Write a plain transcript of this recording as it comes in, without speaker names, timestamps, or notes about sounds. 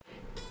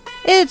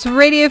It's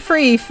Radio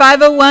Free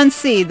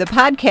 501c, the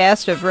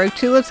podcast of Rogue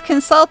Tulips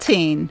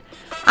Consulting.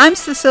 I'm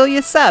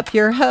Cecilia Supp,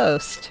 your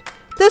host.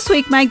 This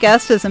week, my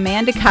guest is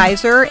Amanda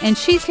Kaiser, and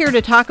she's here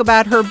to talk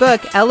about her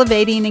book,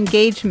 Elevating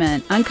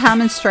Engagement,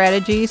 Uncommon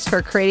Strategies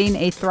for Creating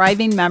a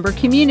Thriving Member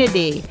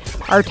Community.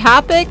 Our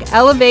topic,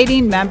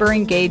 Elevating Member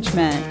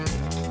Engagement.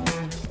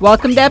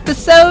 Welcome to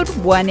episode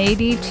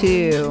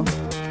 182.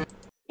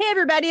 Hey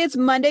everybody, it's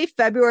Monday,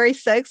 February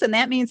 6th, and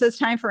that means it's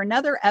time for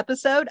another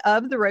episode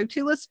of the Rogue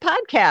Tulips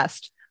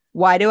podcast.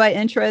 Why do I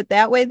intro it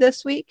that way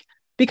this week?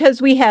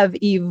 Because we have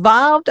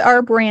evolved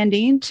our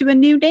branding to a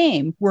new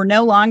name. We're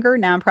no longer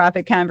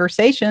Nonprofit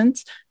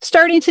Conversations.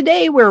 Starting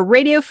today, we're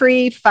Radio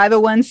Free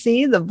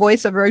 501c, the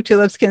voice of Rogue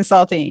Tulips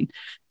Consulting.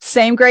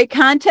 Same great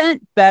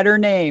content, better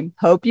name.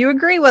 Hope you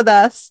agree with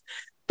us.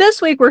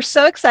 This week, we're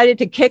so excited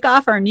to kick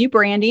off our new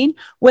branding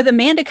with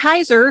Amanda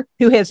Kaiser,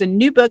 who has a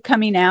new book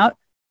coming out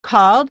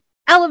called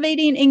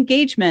Elevating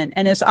Engagement,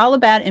 and it's all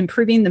about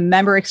improving the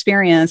member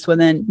experience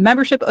within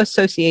membership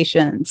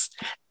associations.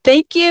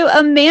 Thank you,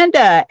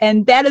 Amanda.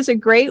 And that is a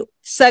great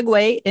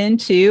segue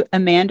into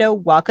Amanda.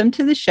 Welcome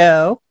to the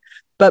show.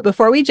 But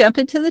before we jump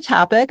into the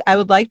topic, I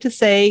would like to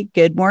say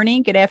good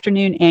morning, good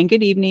afternoon, and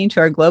good evening to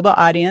our global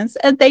audience.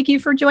 And thank you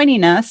for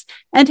joining us.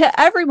 And to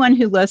everyone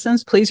who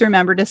listens, please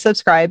remember to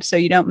subscribe so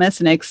you don't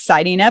miss an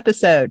exciting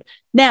episode.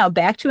 Now,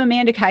 back to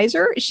Amanda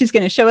Kaiser. She's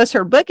going to show us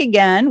her book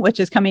again, which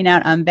is coming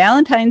out on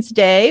Valentine's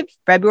Day,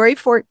 February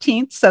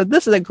 14th. So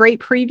this is a great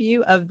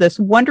preview of this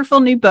wonderful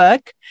new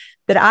book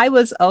that I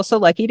was also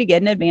lucky to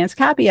get an advance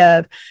copy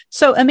of.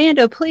 So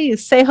Amanda,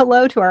 please say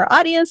hello to our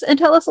audience and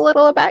tell us a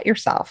little about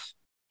yourself.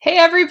 Hey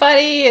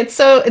everybody, it's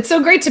so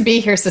great to be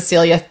here,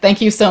 Cecilia.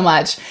 Thank you so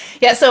much.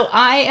 Yeah, so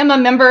I am a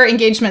member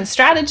engagement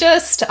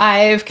strategist.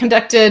 I've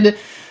conducted,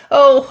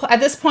 at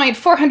this point,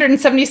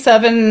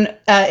 477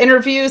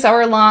 interviews,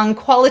 hour-long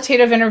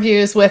qualitative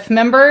interviews with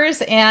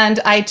members, and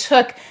I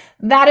took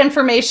that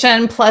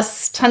information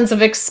plus tons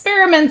of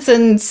experiments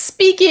and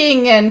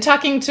speaking and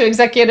talking to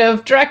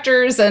executive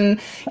directors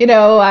and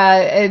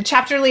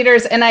chapter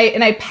leaders, and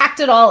I packed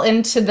it all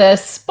into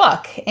this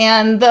book.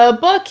 And the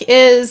book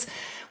is,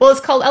 it's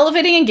called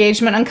Elevating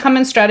Engagement,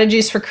 Uncommon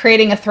Strategies for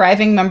Creating a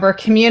Thriving Member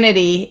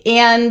Community.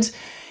 And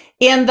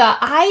the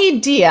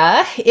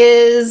idea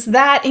is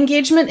that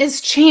engagement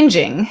is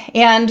changing.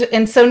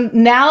 And so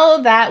now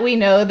that we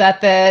know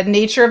that the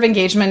nature of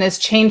engagement is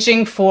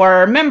changing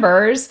for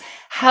members,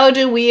 how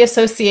do we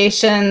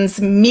associations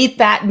meet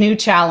that new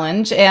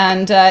challenge?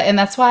 And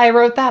that's why I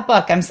wrote that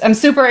book. I'm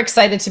super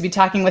excited to be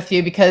talking with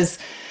you because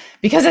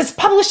it's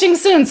publishing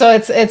soon. So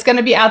it's going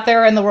to be out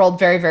there in the world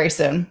very, very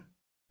soon.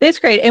 That's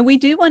great. And we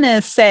do want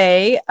to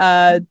say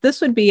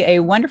this would be a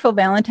wonderful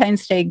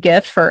Valentine's Day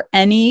gift for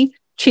any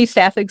chief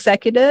staff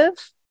executive,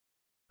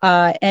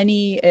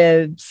 any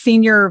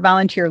senior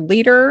volunteer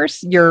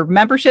leaders, your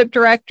membership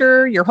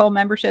director, your whole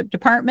membership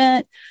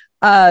department.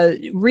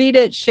 Read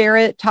it, share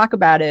it, talk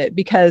about it,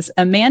 because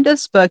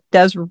Amanda's book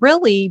does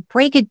really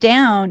break it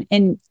down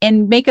and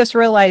make us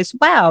realize,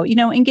 wow,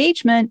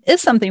 engagement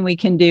is something we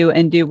can do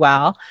and do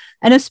well.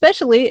 And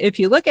especially if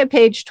you look at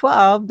page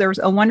 12, there's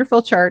a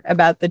wonderful chart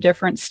about the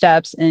different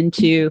steps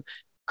into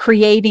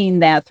creating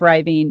that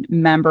thriving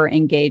member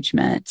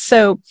engagement.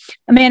 So,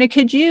 Amanda,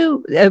 could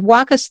you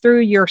walk us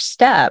through your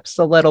steps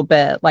a little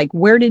bit? Like,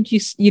 where do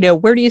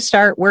you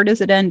start? Where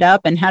does it end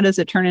up? And how does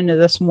it turn into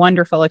this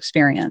wonderful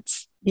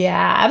experience?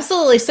 Yeah,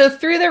 absolutely. So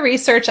through the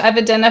research, I've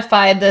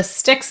identified the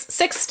six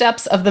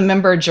steps of the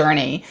member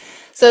journey.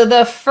 So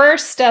the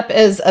first step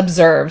is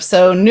observe.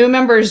 So new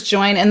members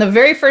join, and the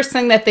very first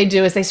thing that they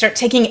do is they start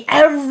taking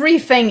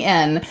everything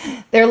in.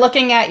 They're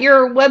looking at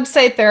your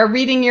website, they're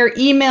reading your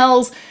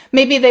emails,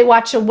 maybe they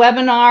watch a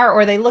webinar,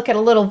 or they look at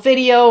a little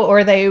video,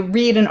 or they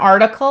read an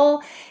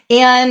article.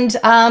 And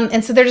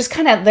so they're just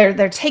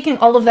they're taking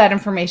all of that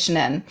information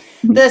in.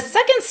 Mm-hmm. The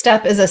second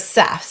step is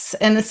assess.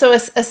 And so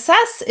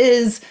assess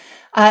is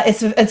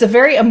it's a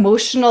very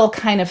emotional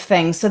kind of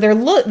thing. So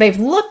they've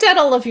looked at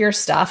all of your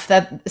stuff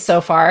that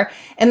so far,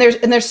 and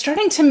they're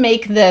starting to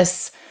make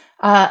this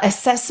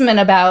assessment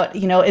about,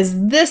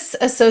 is this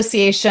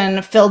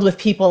association filled with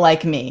people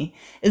like me?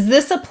 Is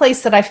this a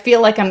place that I feel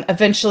like I'm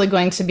eventually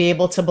going to be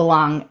able to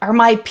belong? Are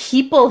my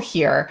people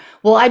here?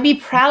 Will I be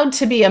proud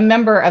to be a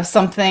member of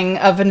something,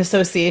 of an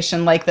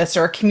association like this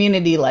or a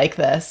community like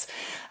this?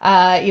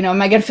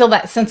 Am I going to feel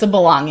that sense of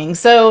belonging?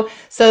 So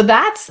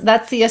that's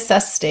the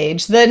assess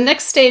stage. The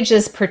next stage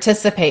is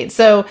participate.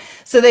 So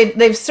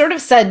they've sort of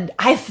said,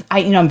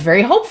 I'm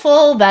very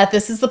hopeful that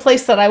this is the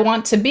place that I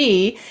want to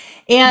be.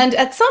 And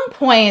at some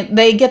point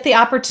they get the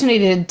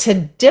opportunity to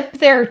dip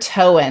their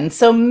toe in.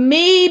 So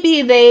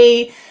maybe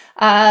they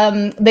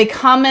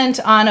comment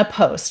on a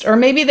post, or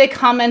maybe they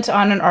comment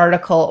on an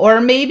article, or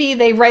maybe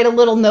they write a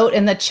little note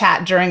in the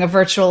chat during a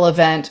virtual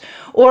event,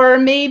 or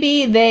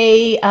maybe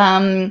they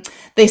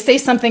say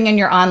something in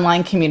your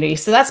online community.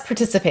 So that's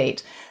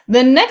participate.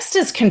 The next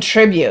is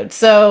contribute.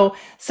 So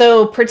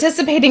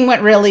participating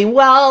went really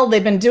well.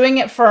 They've been doing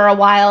it for a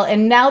while,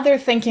 and now they're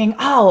thinking,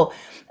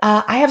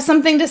 I have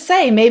something to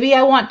say. Maybe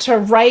I want to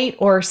write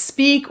or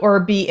speak or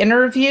be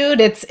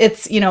interviewed. It's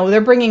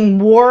they're bringing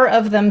more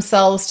of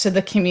themselves to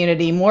the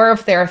community, more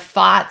of their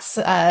thoughts.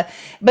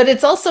 But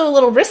it's also a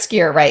little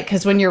riskier, right?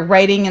 Because when you're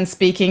writing and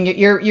speaking,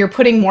 you're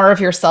putting more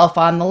of yourself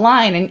on the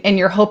line, and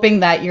you're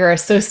hoping that your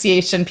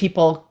association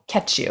people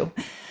catch you.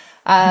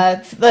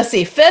 Let's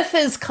see. 5th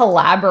is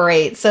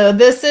collaborate. So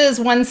this is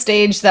one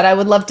stage that I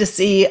would love to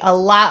see a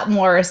lot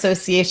more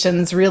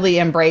associations really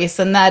embrace,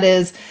 and that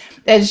is,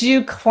 as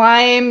you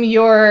climb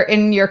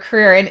in your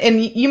career,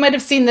 and you might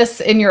have seen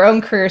this in your own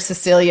career,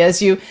 Cecilia,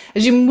 as you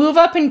move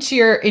up into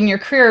your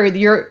career,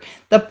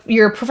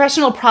 your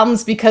professional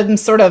problems become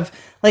sort of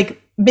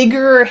like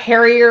bigger,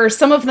 hairier.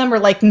 Some of them are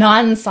like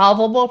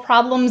non-solvable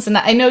problems, and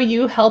I know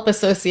you help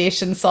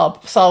associations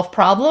solve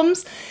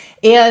problems.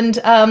 And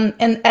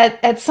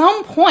at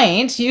some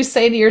point, you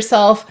say to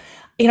yourself,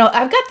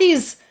 I've got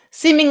these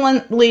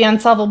seemingly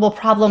unsolvable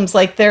problems,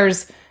 like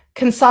there's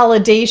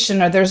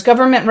consolidation, or there's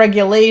government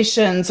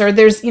regulations, or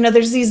there's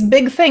these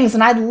big things,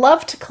 and I'd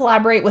love to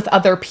collaborate with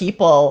other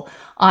people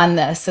on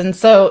this. And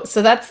so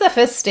that's the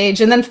 5th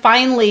stage. And then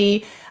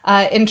finally,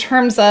 in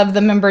terms of the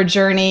member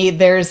journey,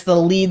 there's the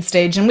lead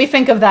stage, and we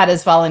think of that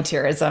as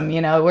volunteerism.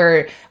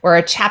 We're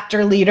a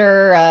chapter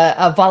leader,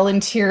 a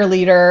volunteer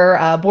leader,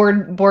 a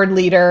board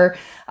leader,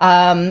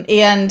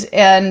 and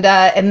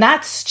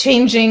that's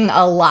changing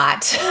a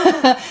lot.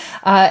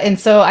 And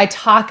so I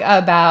talk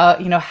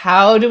about,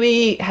 how do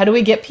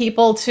we get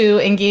people to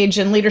engage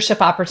in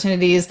leadership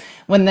opportunities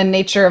when the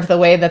nature of the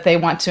way that they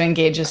want to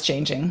engage is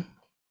changing.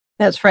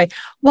 That's right.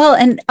 Well,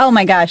 and oh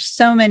my gosh,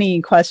 so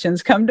many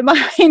questions come to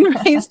mind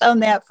based on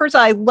that. First of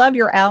all, I love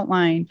your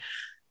outline,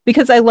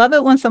 because I love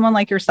it when someone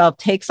like yourself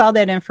takes all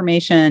that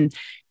information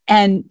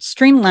and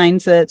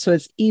streamlines it so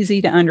it's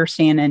easy to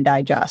understand and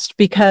digest.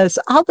 Because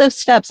all those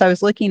steps, I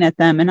was looking at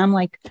them and I'm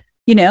like,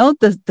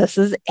 this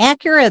is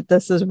accurate.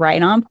 This is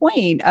right on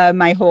point.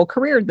 My whole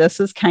career,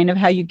 this is kind of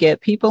how you get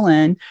people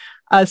in.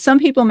 Some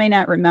people may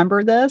not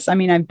remember this. I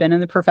mean, I've been in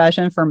the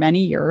profession for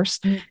many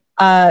years,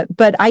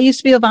 but I used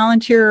to be a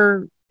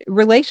volunteer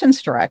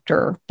relations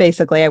director.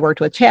 Basically, I worked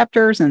with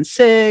chapters and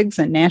SIGs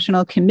and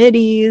national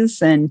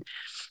committees and,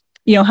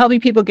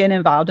 helping people get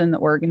involved in the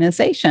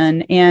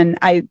organization. And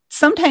I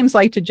sometimes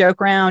like to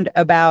joke around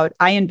about,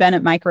 I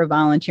invented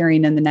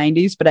micro-volunteering in the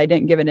 90s, but I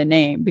didn't give it a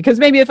name, because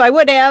maybe if I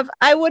would have,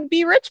 I would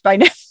be rich by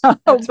now.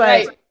 That's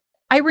right.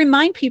 I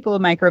remind people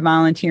of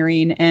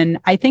micro-volunteering, and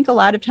I think a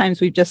lot of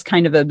times we've just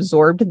kind of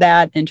absorbed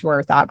that into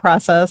our thought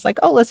process, like,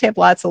 oh, let's have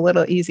lots of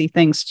little easy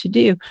things to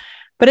do.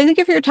 But I think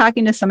if you're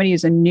talking to somebody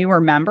who's a newer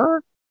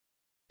member,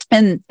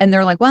 and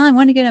they're like, well, I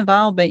want to get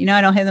involved, but, I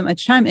don't have that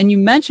much time. And you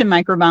mentioned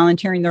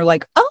micro-volunteering, they're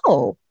like,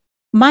 oh,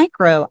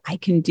 micro, I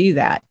can do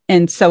that.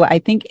 And so I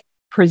think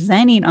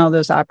presenting all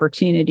those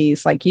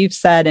opportunities, like you've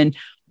said, and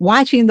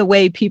watching the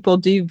way people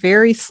do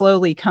very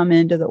slowly come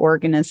into the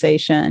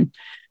organization,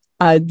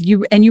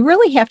 you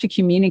really have to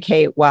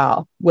communicate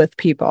well with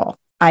people,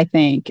 I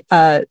think.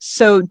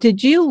 So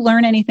did you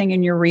learn anything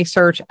in your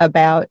research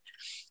about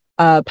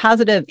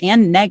positive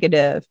and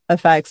negative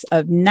effects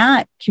of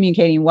not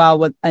communicating well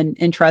with an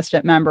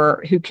interested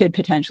member who could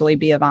potentially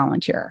be a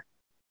volunteer?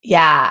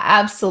 Yeah,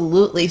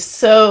 absolutely.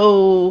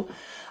 So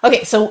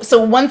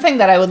one thing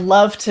that I would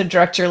love to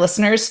direct your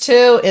listeners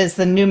to is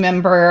the new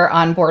member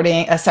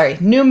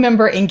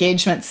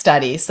engagement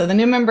study. So the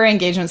new member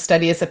engagement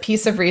study is a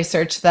piece of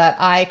research that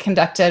I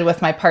conducted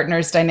with my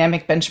partners,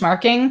 Dynamic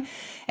Benchmarking.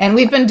 And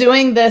we've been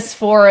doing this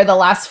for the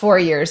last 4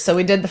 years. So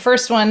we did the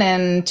first one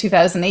in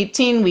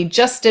 2018. We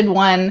just did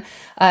one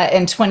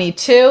in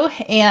 22.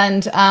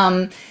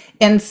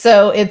 And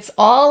so it's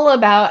all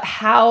about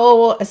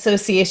how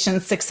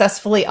associations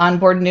successfully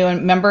onboard new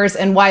members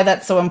and why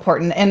that's so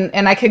important.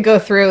 And I could go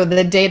through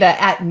the data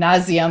ad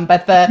nauseum,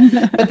 but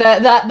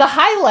the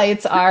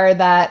highlights are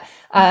that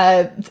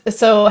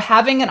so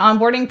having an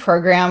onboarding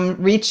program,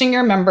 reaching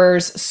your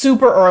members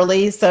super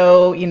early.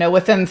 So,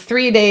 within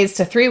 3 days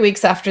to 3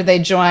 weeks after they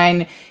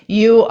join,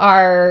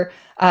 you're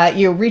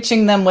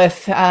reaching them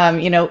with,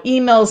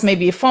 emails,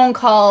 maybe phone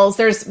calls.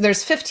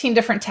 There's 15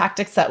 different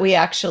tactics that we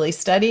actually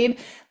studied.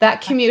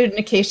 That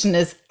communication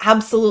is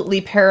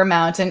absolutely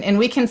paramount. And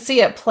we can see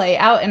it play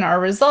out in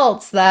our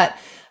results that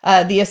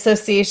the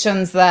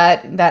associations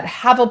that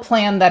have a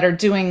plan, that are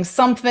doing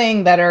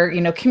something, that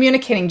are,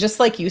 communicating, just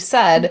like you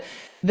said,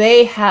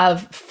 they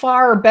have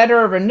far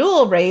better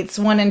renewal rates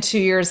 1 and 2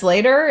 years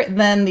later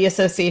than the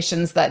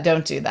associations that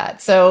don't do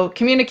that. So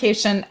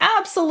communication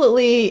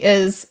absolutely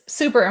is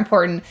super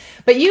important.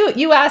 But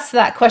you asked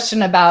that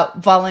question about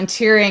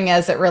volunteering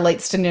as it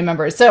relates to new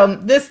members. So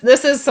this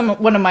is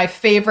one of my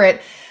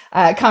favorite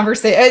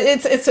conversation.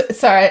 It's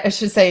sorry, I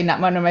should say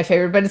not one of my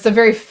favorite, but it's a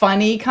very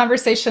funny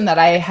conversation that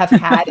I have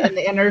had in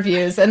the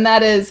interviews, and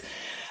that is,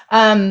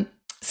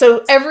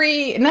 so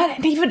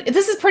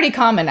this is pretty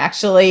common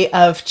actually,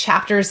 of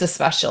chapters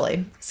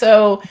especially.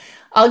 So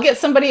I'll get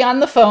somebody on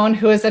the phone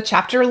who is a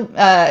chapter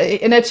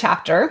in a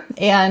chapter,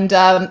 and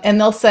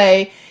they'll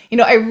say,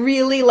 I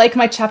really like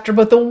my chapter,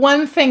 but the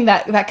one thing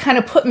that kind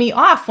of put me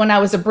off when I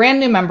was a brand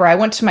new member, I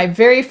went to my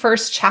very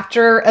first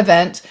chapter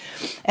event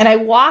and I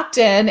walked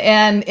in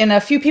and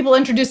a few people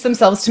introduced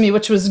themselves to me,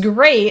 which was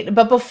great.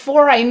 But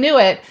before I knew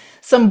it,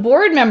 some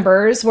board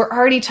members were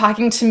already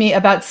talking to me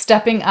about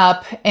stepping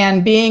up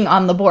and being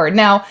on the board.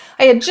 Now,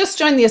 I had just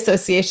joined the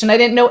association. I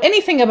didn't know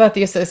anything about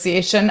the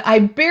association. I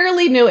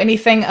barely knew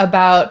anything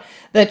about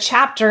the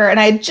chapter, and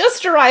I had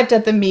just arrived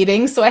at the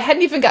meeting, so I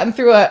hadn't even gotten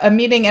through a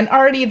meeting, and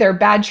already they're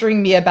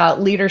badgering me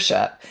about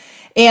leadership.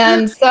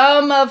 And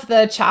some of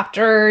the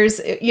chapters,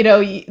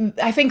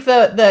 I think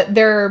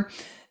their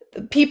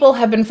people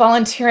have been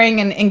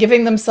volunteering and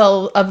giving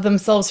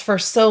themselves for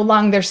so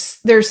long.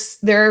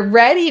 They're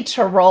ready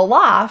to roll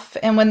off,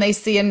 and when they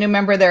see a new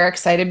member, they're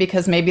excited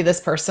because maybe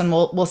this person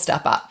will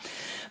step up.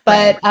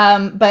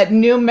 But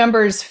new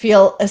members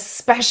feel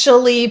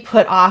especially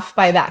put off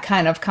by that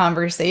kind of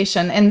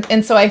conversation,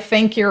 and so I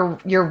think you're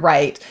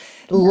right.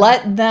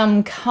 Let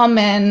them come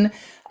in,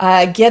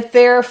 get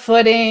their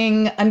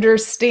footing,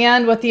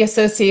 understand what the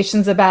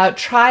association's about.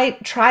 Try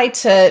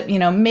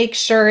to make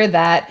sure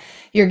that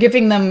you're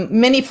giving them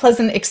many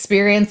pleasant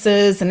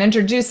experiences and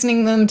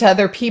introducing them to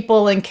other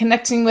people and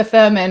connecting with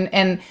them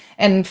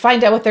and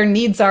find out what their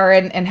needs are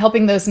and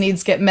helping those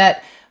needs get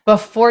met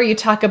before you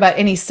talk about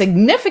any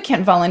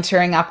significant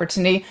volunteering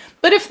opportunity.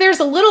 But if there's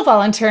a little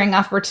volunteering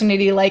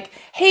opportunity, like,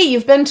 hey,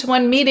 you've been to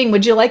one meeting,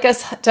 would you like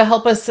us to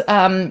help us,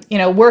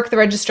 work the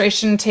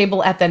registration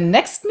table at the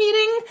next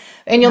meeting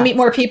and you'll meet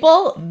more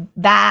people?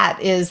 That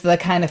is the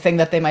kind of thing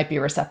that they might be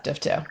receptive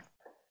to.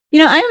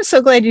 I am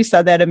so glad you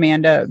said that,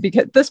 Amanda,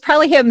 because this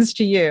probably happens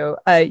to you.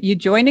 You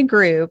join a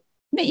group.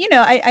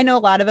 I know a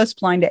lot of us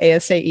belong to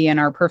ASAE in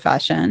our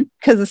profession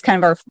because it's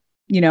kind of our,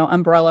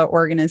 umbrella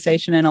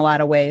organization in a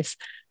lot of ways.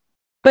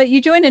 But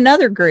you join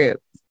another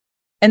group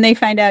and they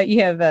find out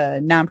you have a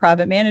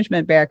nonprofit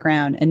management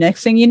background. And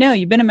next thing you know,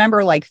 you've been a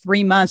member like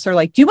 3 months. They're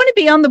like, do you want to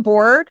be on the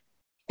board?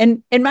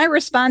 And my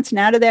response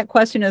now to that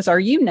question is, are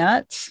you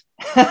nuts?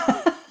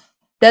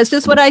 That's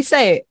just what I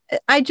say.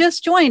 I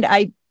just joined.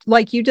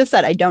 Like you just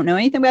said, I don't know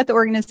anything about the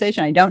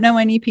organization. I don't know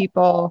any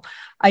people.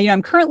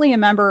 I'm currently a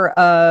member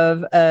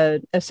of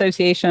an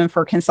association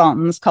for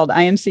consultants called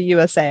IMC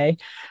USA.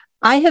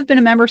 I have been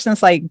a member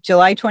since like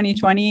July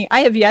 2020. I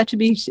have yet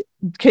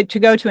to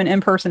go to an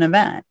in-person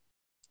event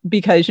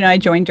because, I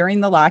joined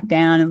during the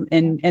lockdown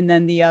and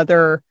then the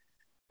other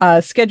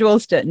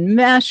schedules didn't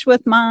mesh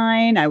with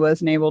mine. I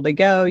wasn't able to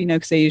go,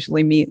 because they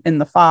usually meet in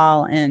the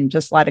fall and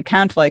just a lot of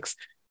conflicts.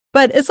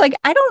 But it's like,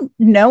 I don't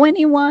know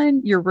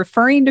anyone. You're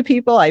referring to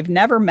people I've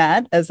never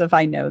met as if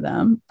I know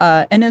them.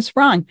 And it's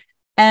wrong.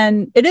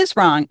 And it is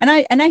wrong. And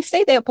I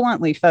say that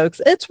bluntly,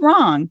 folks. It's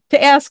wrong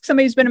to ask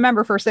somebody who's been a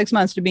member for 6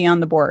 months to be on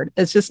the board.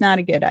 It's just not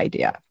a good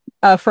idea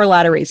for a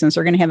lot of reasons.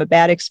 They're going to have a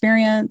bad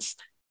experience.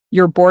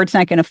 Your board's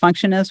not going to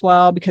function as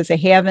well because they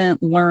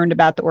haven't learned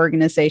about the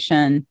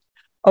organization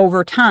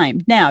over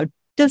time. Now,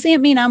 does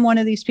that mean I'm one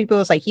of these people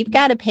who's like, you've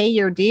got to pay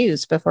your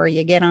dues before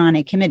you get on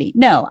a committee?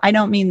 No, I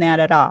don't mean that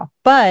at all.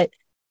 But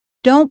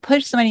don't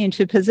push somebody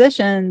into a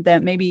position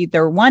that maybe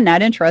they're one,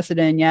 not interested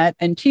in yet,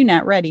 and two,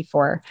 not ready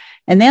for.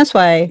 And that's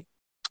why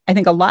I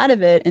think a lot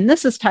of it, and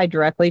this is tied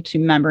directly to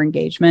member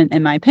engagement,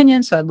 in my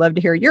opinion. So I'd love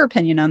to hear your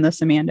opinion on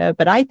this, Amanda.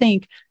 But I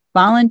think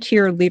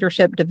volunteer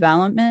leadership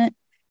development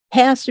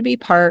has to be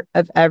part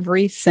of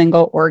every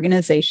single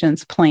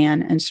organization's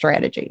plan and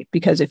strategy.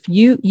 Because if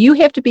you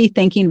have to be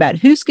thinking about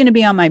who's going to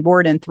be on my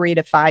board in 3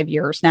 to 5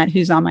 years, not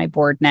who's on my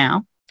board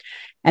now.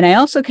 And I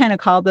also kind of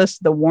call this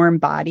the warm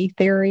body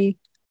theory.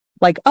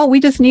 Like, oh, we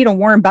just need a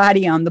warm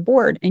body on the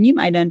board. And you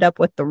might end up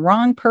with the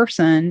wrong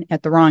person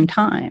at the wrong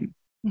time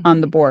on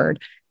the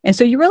board. And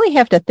so you really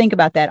have to think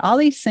about that. All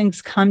these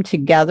things come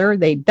together,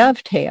 they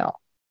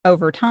dovetail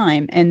over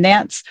time. And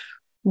that's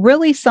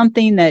really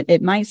something that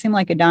it might seem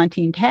like a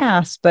daunting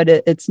task, but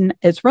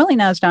it's really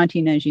not as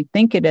daunting as you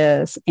think it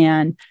is.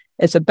 And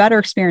it's a better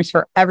experience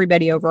for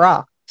everybody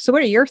overall. So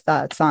what are your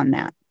thoughts on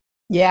that?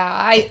 Yeah,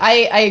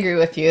 I agree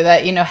with you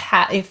that,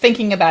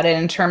 thinking about it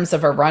in terms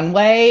of a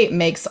runway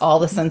makes all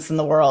the sense in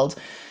the world.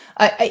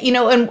 One of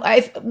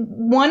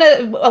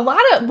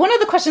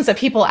the questions that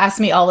people ask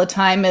me all the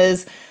time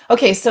is,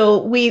 okay,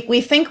 so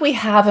we think we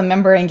have a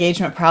member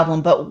engagement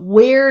problem, but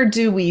where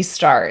do we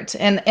start?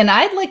 And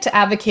I'd like to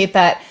advocate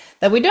that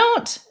we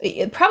don't,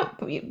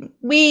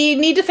 we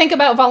need to think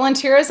about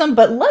volunteerism,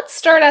 but let's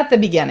start at the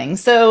beginning.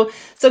 So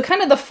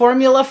kind of the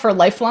formula for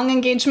lifelong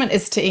engagement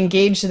is to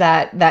engage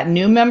that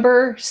new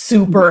member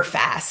super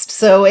fast.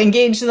 So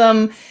engage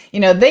them,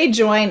 they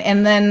join,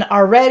 and then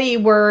already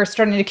we're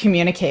starting to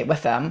communicate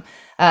with them.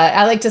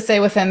 I like to say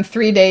within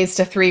 3 days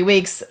to 3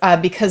 weeks,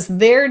 because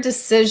their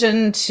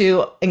decision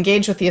to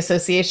engage with the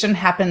association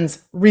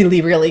happens really,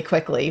 really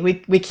quickly.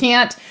 We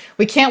can't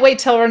wait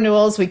till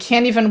renewals. We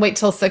can't even wait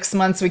till 6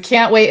 months. We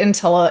can't wait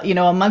until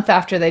a month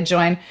after they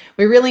join.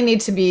 We really need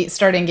to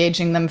start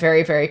engaging them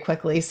very, very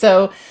quickly.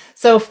 So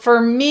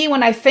for me,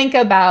 when I think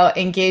about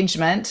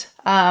engagement,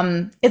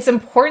 it's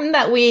important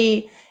that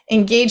we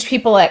engage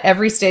people at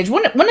every stage.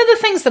 One of the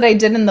things that I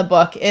did in the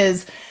book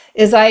is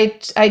is I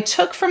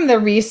took from the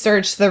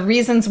research the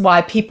reasons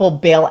why people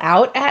bail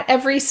out at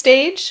every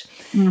stage,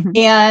 Mhm.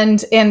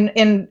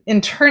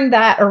 and turned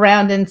that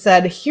around and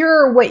said, here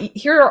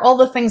are all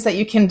the things that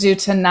you can do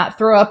to not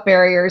throw up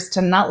barriers,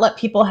 to not let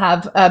people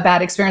have a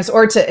bad experience,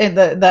 or to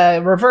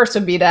the reverse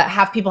would be to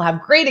have people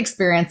have great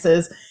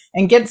experiences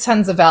and get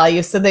tons of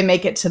value so they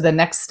make it to the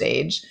next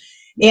stage.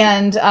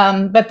 And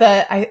but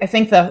I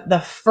think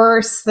the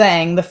first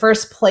thing, the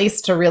first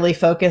place to really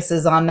focus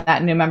is on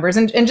that new members,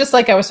 and just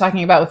like I was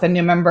talking about with the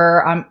new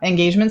member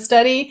engagement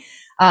study,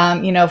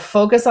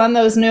 focus on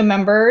those new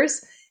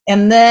members.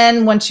 And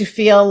then once you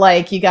feel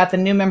like you got the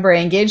new member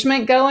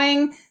engagement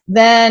going,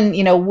 then,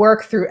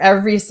 work through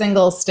every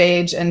single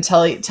stage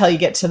until you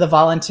get to the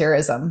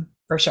volunteerism,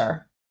 for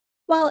sure.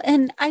 Well,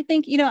 and I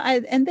think,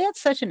 and that's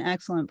such an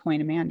excellent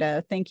point,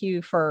 Amanda. Thank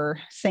you for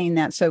saying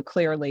that so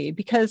clearly,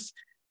 because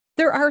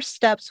there are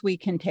steps we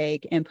can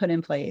take and put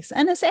in place.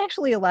 And it's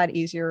actually a lot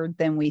easier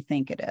than we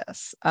think it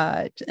is.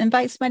 To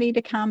invite somebody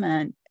to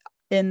comment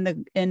in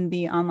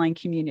the online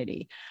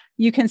community.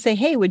 You can say,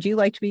 hey, would you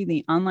like to be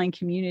the online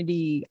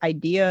community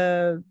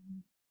idea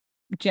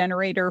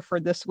generator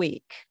for this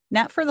week?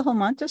 Not for the whole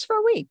month, just for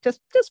a week.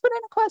 Just put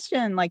in a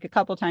question like a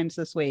couple times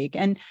this week.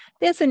 And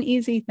that's an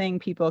easy thing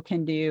people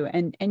can do.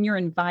 And you're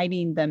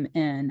inviting them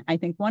in. I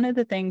think one of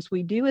the things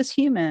we do as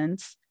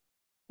humans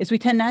is we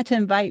tend not to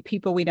invite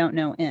people we don't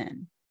know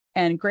in.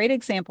 And a great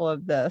example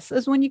of this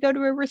is when you go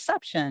to a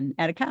reception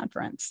at a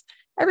conference.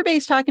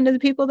 Everybody's talking to the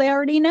people they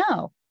already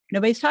know.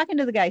 Nobody's talking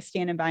to the guy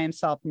standing by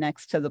himself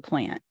next to the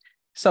plant.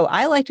 So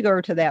I like to go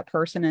over to that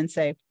person and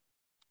say,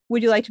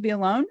 would you like to be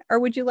alone or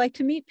would you like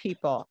to meet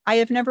people? I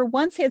have never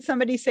once had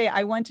somebody say,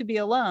 I want to be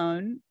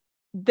alone.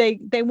 They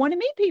want to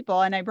meet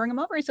people. And I bring them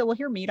over. I say, well,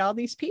 here, meet all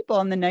these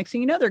people. And the next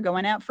thing you know, they're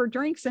going out for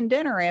drinks and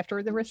dinner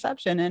after the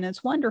reception. And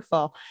it's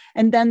wonderful.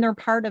 And then they're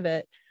part of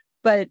it.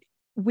 But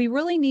we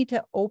really need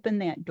to open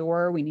that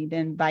door. We need to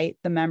invite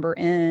the member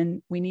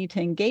in. We need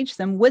to engage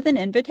them with an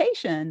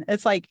invitation.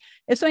 It's like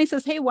if somebody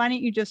says, hey, why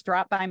don't you just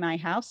drop by my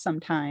house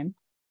sometime?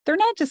 They're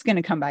not just going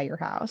to come by your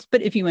house.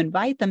 But if you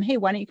invite them, hey,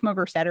 why don't you come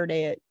over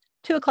Saturday at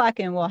 2:00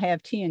 and we'll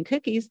have tea and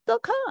cookies, they'll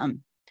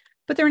come.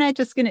 But they're not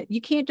just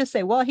you can't just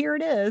say, well, here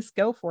it is,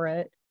 go for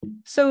it.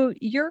 So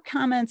your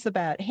comments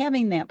about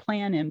having that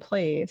plan in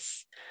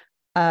place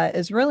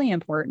is really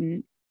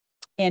important.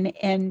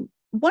 And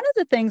one of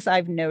the things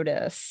I've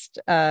noticed,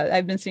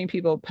 I've been seeing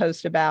people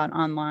post about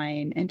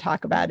online and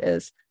talk about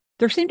is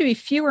there seem to be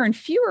fewer and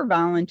fewer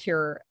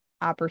volunteer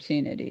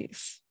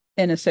opportunities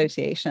in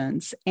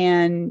associations.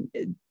 And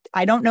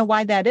I don't know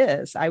why that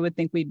is. I would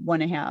think we'd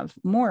want to have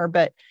more,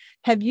 but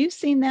have you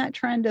seen that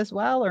trend as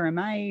well? Or am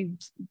I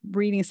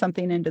reading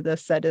something into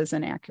this that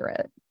isn't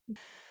accurate?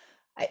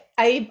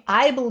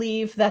 I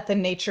believe that the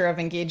nature of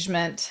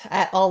engagement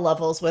at all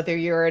levels, whether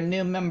you're a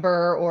new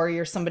member or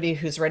you're somebody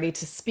who's ready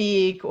to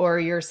speak, or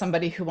you're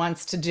somebody who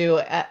wants to do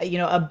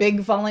a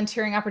big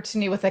volunteering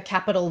opportunity with a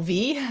capital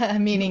V,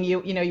 meaning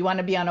you want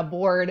to be on a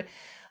board.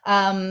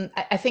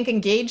 I think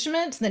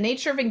engagement, the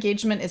nature of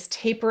engagement is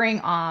tapering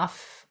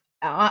off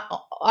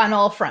on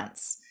all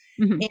fronts.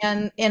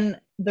 Mm-hmm. And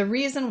the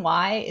reason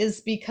why is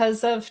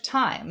because of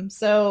time.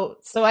 So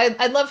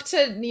I'd love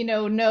to,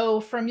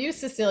 know from you,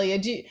 Cecilia,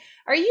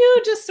 are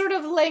you just sort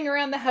of laying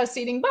around the house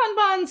eating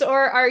bonbons,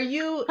 or are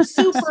you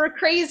super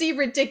crazy,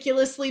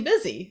 ridiculously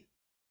busy?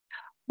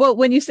 Well,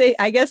 when you say,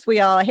 I guess we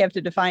all have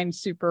to define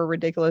super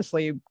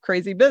ridiculously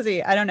crazy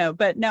busy. I don't know,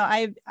 but no,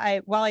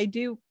 while I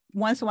do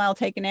once in a while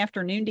take an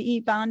afternoon to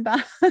eat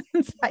bonbons,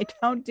 I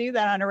don't do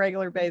that on a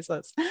regular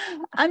basis.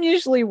 I'm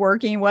usually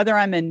working, whether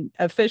I'm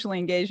officially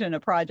engaged in a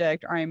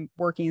project or I'm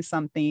working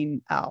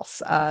something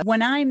else.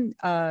 When I'm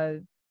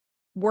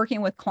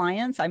working with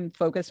clients, I'm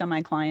focused on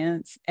my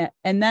clients.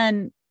 And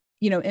then,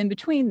 in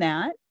between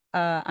that,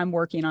 I'm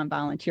working on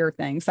volunteer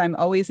things. I'm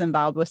always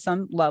involved with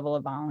some level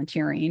of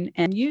volunteering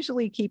and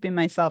usually keeping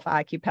myself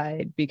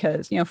occupied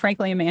because,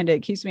 frankly, Amanda,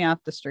 it keeps me off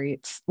the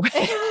streets.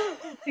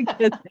 I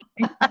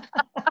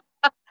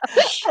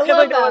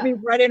love that. Me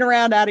running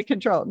around out of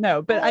control.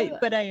 No, but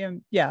I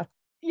am. Yeah.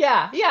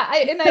 Yeah.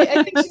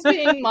 I think she's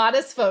being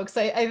modest, folks.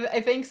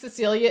 I think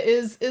Cecilia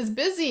is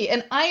busy,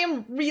 and I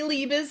am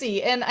really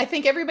busy, and I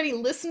think everybody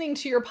listening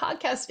to your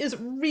podcast is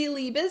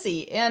really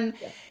busy, and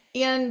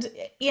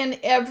in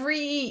every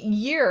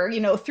year,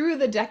 through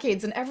the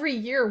decades, and every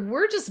year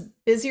we're just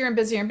busier and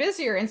busier and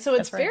busier, and so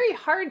it's very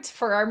hard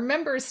for our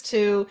members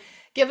to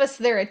give us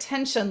their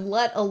attention,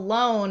 let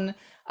alone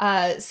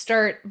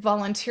start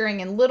volunteering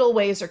in little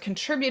ways or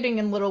contributing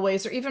in little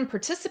ways or even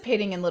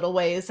participating in little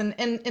ways.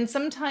 And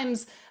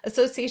sometimes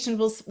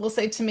associations will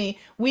say to me,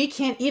 we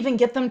can't even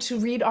get them to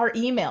read our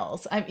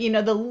emails.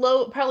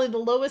 Probably the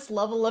lowest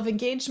level of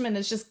engagement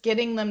is just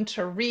getting them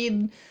to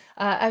read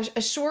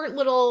a short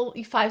little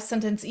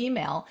 5-sentence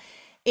email.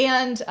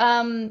 And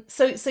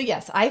so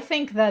yes, I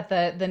think that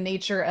the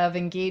nature of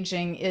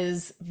engaging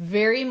is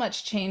very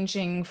much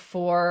changing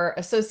for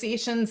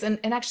associations and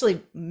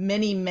actually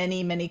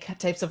many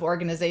types of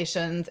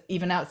organizations,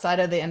 even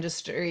outside of the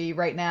industry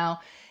right now.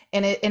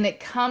 And it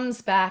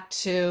comes back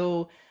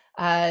to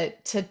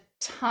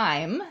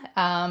time,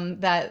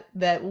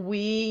 that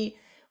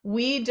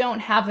we don't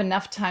have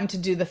enough time to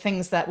do the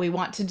things that we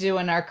want to do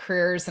in our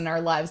careers and our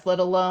lives, let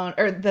alone,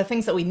 or the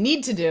things that we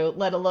need to do,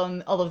 let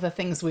alone all of the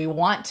things we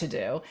want to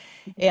do.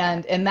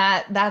 And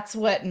that's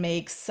what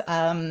makes,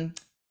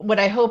 what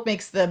I hope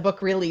makes the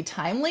book really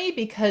timely,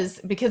 because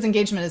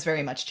engagement is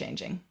very much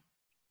changing.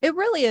 It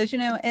really is,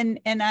 and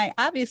I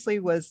obviously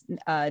was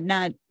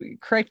not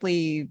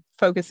correctly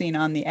focusing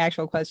on the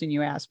actual question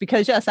you asked,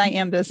 because yes, I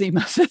am busy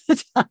most of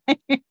the time.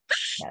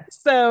 Yes.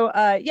 So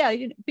yeah,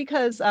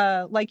 because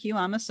like you,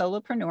 I'm a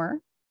solopreneur,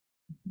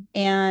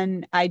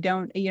 and I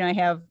don't, I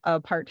have a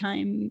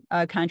part-time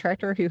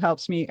contractor who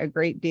helps me a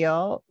great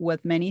deal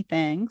with many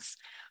things.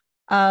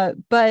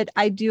 But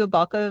I do a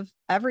bulk of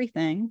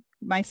everything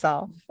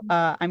myself.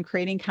 I'm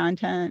creating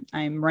content,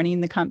 I'm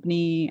running the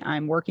company,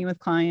 I'm working with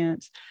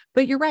clients.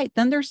 But you're right.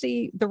 Then there's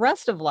the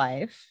rest of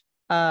life.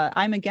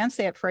 I'm against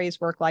that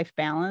phrase work-life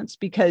balance,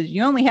 because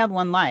you only have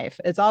one life.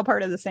 It's all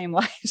part of the same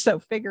life. So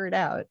figure it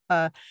out.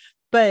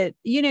 But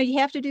you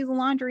have to do the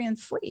laundry and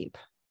sleep.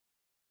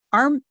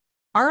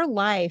 Our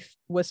life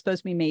was supposed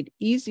to be made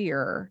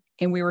easier,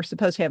 and we were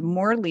supposed to have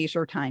more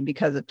leisure time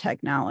because of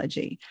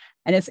technology.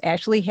 And it's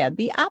actually had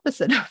the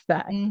opposite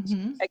effect.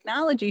 Mm-hmm.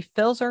 Technology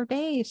fills our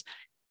days.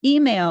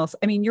 Emails.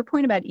 I mean, your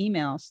point about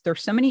emails,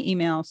 there's so many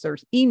emails,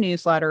 there's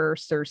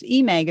e-newsletters, there's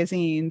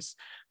e-magazines,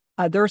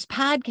 there's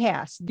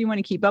podcasts. Do you want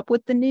to keep up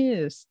with the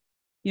news?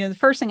 The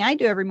first thing I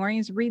do every morning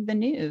is read the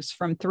news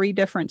from 3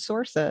 different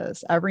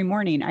sources. Every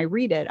morning I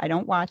read it. I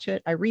don't watch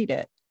it. I read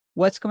it.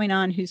 What's going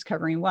on? Who's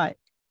covering what?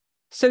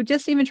 So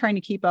just even trying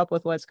to keep up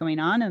with what's going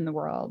on in the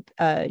world,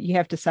 you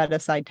have to set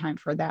aside time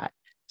for that.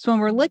 So when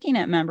we're looking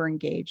at member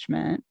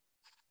engagement,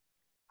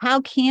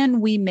 how can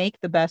we make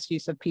the best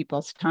use of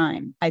people's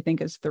time, I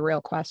think, is the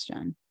real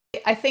question.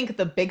 I think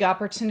the big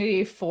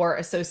opportunity for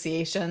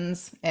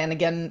associations, and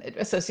again,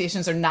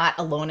 associations are not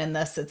alone in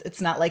this. It's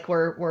not like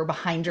we're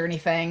behind or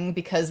anything,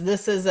 because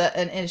this is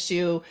an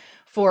issue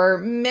for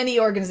many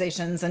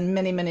organizations and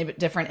many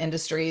different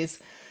industries.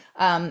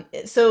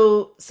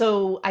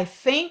 So I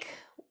think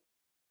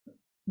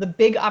the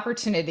big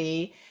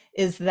opportunity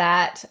is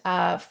that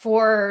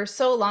for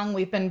so long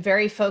we've been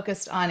very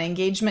focused on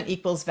engagement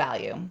equals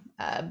value.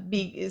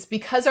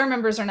 Because our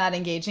members are not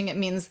engaging, it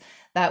means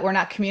that we're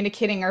not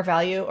communicating our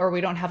value, or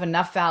we don't have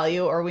enough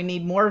value, or we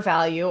need more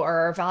value, or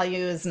our value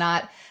is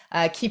not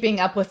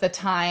keeping up with the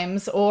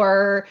times,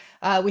 or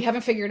we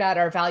haven't figured out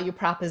our value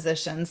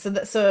proposition.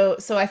 So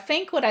I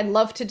think what I'd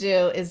love to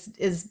do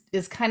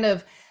is kind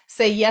of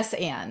say yes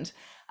and.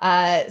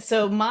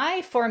 So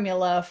my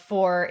formula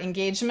for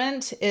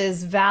engagement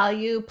is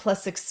value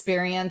plus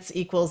experience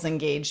equals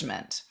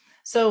engagement.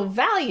 So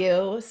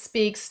value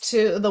speaks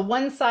to the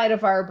one side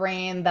of our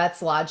brain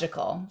that's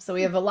logical. So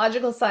we have a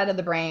logical side of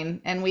the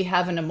brain, and we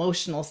have an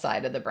emotional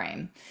side of the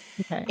brain.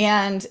 Okay.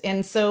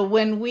 And so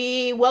when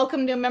we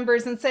welcome new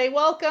members and say,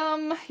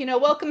 welcome,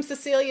 welcome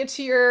Cecilia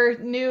to your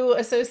new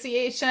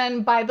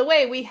association. By the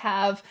way, we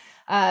have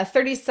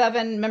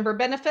 37 member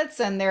benefits,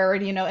 and they're,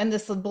 in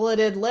this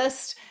bulleted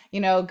list.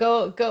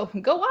 Go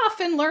off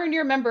and learn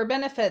your member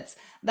benefits.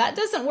 That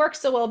doesn't work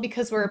so well,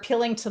 because we're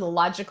appealing to the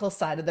logical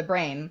side of the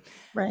brain.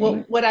 Right.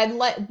 Where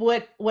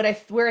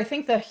I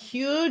think the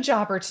huge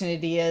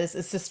opportunity is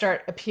to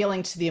start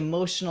appealing to the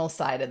emotional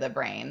side of the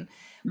brain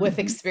with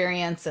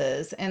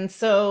experiences. And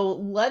so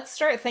let's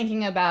start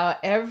thinking about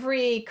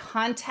every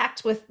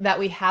contact that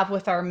we have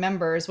with our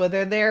members,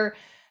 whether they're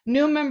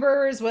new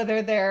members,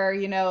 whether they're,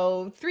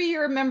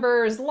 3-year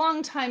members,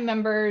 longtime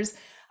members.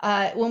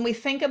 When we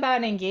think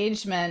about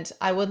engagement,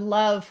 I would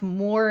love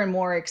more and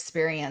more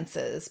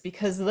experiences,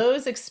 because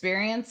those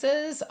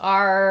experiences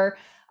are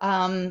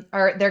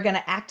they're going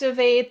to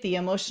activate the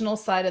emotional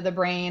side of the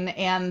brain,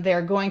 and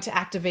they're going to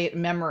activate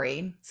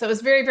memory. So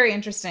it's very, very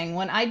interesting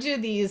when I do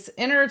these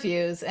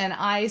interviews and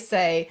I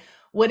say,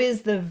 what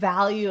is the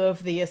value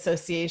of the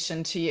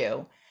association to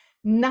you?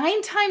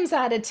 9 times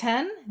out of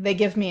 10, they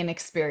give me an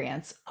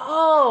experience.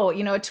 Oh, a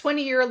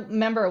 20-year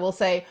member will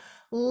say,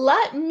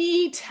 let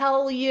me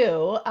tell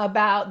you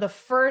about the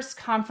first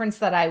conference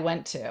that I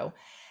went to.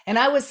 And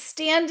I was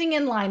standing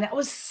in line. It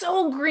was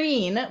so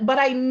green, but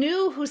I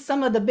knew who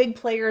some of the big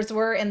players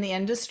were in the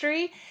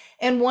industry.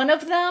 And one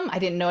of them, I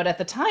didn't know it at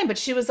the time, but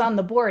she was on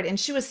the board, and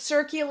she was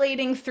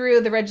circulating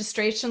through the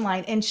registration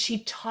line, and she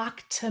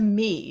talked to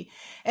me.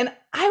 And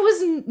I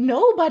was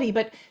nobody,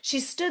 but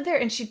she stood there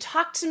and she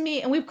talked to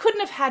me, and we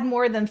couldn't have had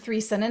more than 3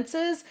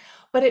 sentences.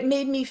 But it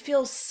made me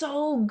feel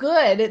so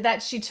good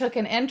that she took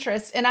an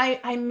interest. And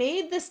I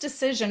made this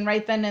decision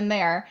right then and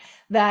there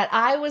that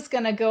I was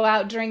going to go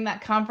out during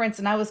that conference,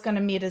 and I was going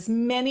to meet as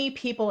many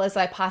people as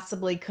I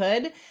possibly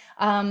could.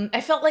 I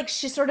felt like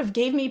she sort of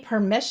gave me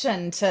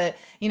permission to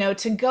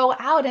go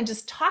out and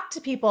just talk to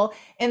people.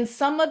 And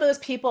some of those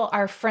people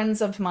are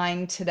friends of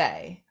mine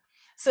today.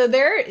 So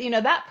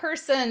that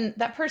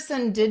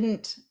person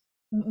didn't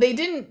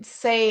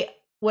say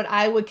what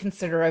I would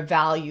consider a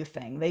value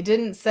thing. They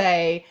didn't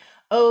say,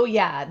 oh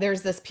yeah,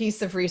 there's this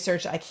piece of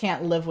research I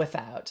can't live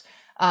without.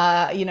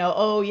 They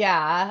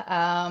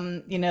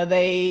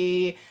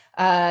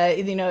I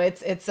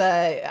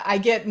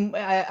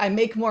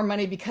make more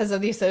money because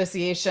of the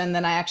association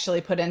than I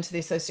actually put into the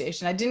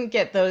association. I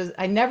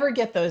never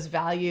get those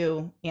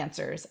value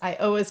answers. I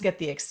always get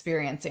the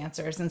experience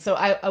answers. And so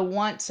I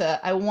want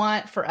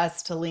for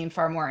us to lean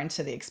far more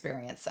into the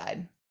experience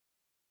side.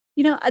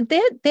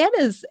 That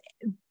is,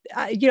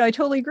 I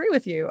totally agree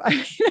with you.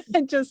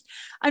 I'm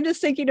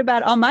just thinking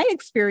about all my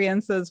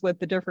experiences with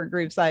the different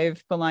groups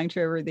I've belonged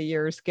to over the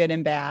years, good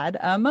and bad,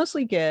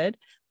 mostly good,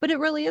 but it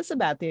really is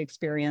about the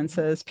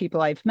experiences,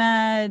 people I've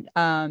met,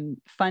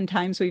 fun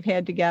times we've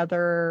had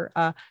together.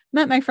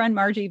 Met my friend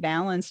Margie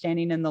Vallon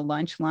standing in the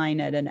lunch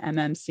line at an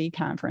MMC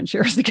conference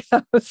years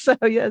ago. So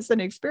yeah, it's an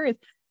experience,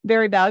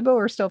 very valuable.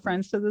 We're still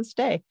friends to this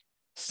day.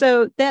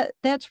 So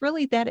that's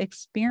really that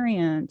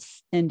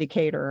experience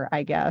indicator,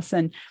 I guess.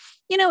 And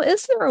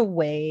is there a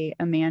way,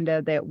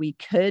 Amanda, that we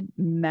could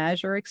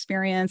measure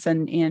experience?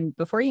 And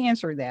before you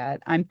answer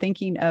that, I'm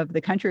thinking of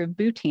the country of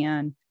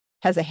Bhutan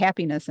has a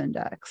happiness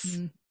index,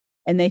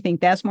 and they think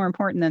that's more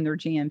important than their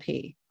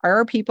GNP. Are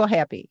our people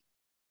happy?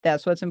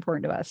 That's what's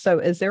important to us. So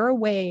is there a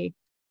way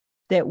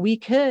that we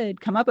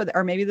could come up with,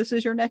 or maybe this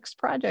is your next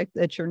project,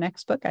 that's your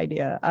next book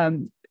idea,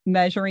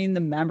 measuring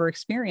the member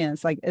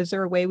experience? Like, is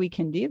there a way we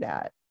can do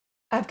that?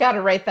 I've got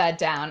to write that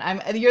down.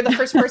 You're the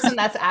first person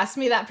that's asked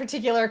me that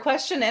particular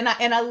question, and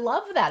I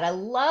love that.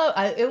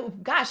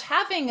 Gosh,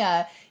 having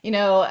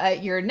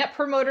your Net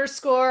Promoter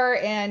Score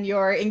and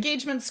your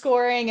engagement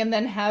scoring, and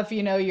then have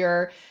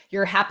your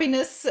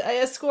happiness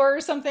score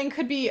or something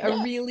could be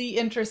a really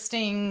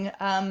interesting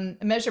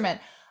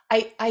measurement.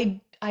 I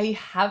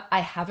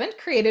haven't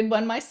created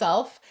one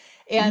myself,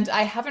 and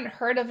I haven't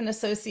heard of an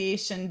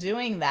association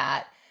doing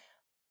that.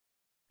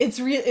 It's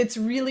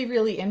really,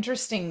 really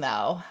interesting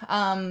though.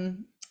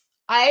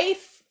 I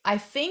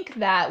think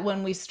that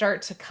when we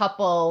start to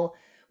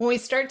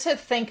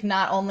think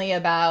not only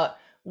about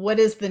what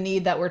is the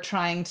need that we're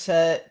trying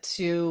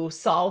to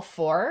solve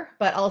for,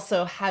 but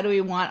also how do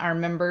we want our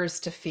members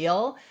to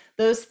feel,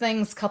 those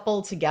things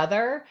coupled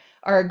together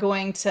are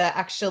going to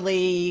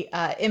actually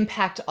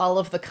impact all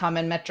of the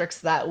common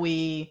metrics that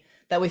we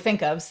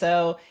think of.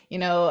 So,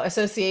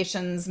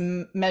 associations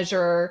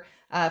measure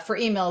for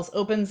emails,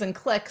 opens and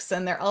clicks,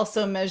 and they're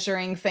also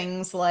measuring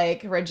things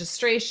like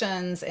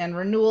registrations and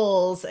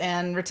renewals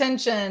and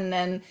retention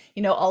and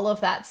all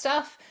of that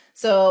stuff.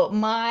 So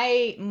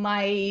my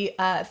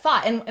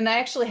thought, and I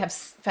actually have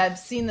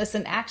seen this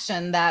in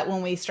action, that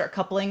when we start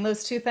coupling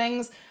those two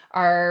things,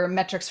 our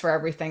metrics for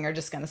everything are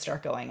just going to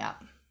start going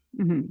up.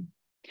 Mm-hmm.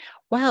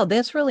 Wow,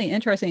 that's really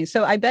interesting.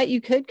 So I bet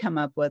you could come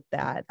up with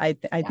that. I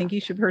think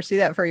you should pursue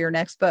that for your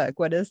next book.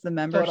 What is the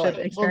membership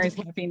experience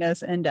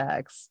happiness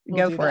index?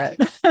 Go for it.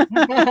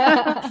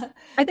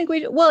 I think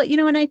we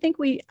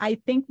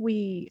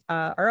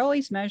are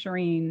always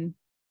measuring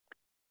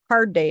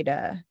hard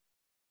data.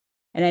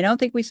 And I don't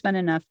think we spend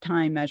enough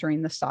time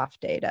measuring the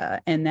soft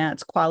data, and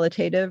that's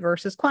qualitative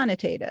versus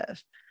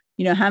quantitative.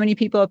 How many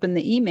people opened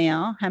the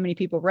email? How many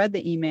people read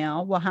the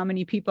email? Well, how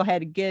many people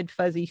had a good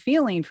fuzzy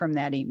feeling from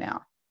that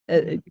email?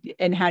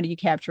 And how do you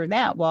capture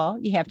that? Well,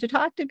 you have to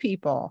talk to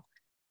people,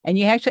 and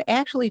you have to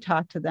actually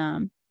talk to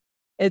them.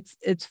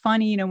 It's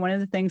funny, one of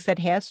the things that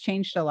has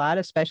changed a lot,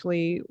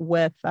 especially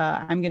with,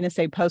 I'm going to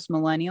say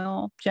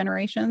post-millennial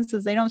generations,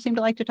 is they don't seem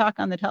to like to talk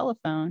on the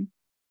telephone.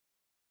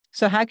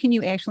 So how can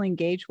you actually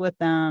engage with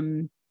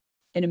them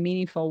in a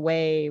meaningful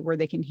way where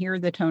they can hear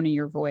the tone of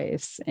your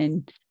voice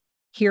and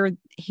hear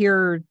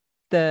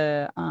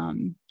the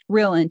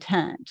real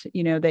intent,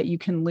 that you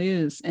can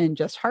lose in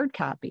just hard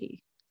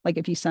copy? Like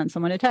if you send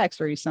someone a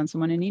text or you send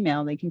someone an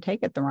email, they can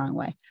take it the wrong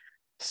way.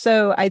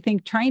 So I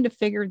think trying to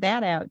figure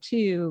that out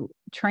too,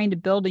 trying to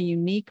build a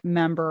unique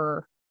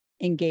member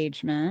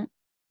engagement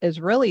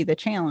is really the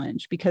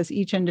challenge, because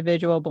each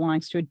individual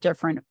belongs to a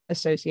different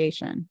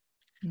association.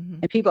 Mm-hmm.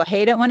 And people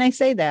hate it when I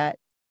say that,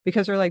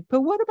 because they're like,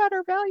 but what about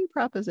our value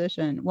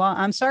proposition? Well,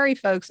 I'm sorry,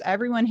 folks,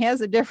 everyone has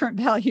a different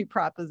value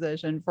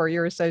proposition for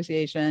your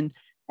association.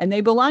 And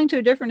they belong to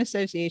a different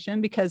association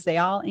because they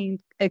all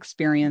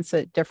experience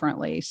it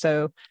differently.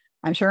 So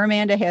I'm sure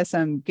Amanda has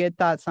some good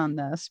thoughts on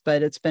this,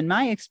 but it's been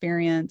my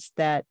experience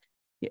that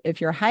if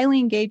you're a highly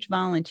engaged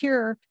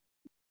volunteer,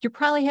 you're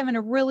probably having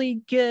a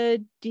really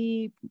good,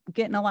 deep,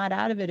 getting a lot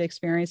out of it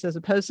experience, as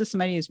opposed to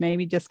somebody who's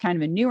maybe just kind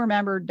of a newer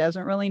member,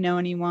 doesn't really know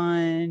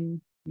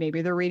anyone.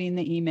 Maybe they're reading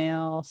the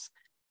emails.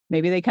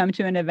 Maybe they come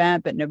to an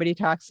event, but nobody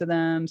talks to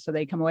them. So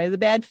they come away with a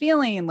bad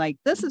feeling, like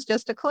this is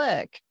just a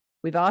clique.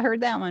 We've all heard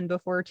that one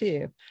before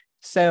too.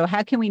 So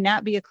how can we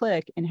not be a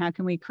clique, and how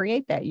can we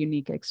create that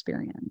unique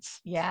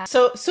experience? Yeah.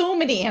 So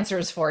many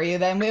answers for you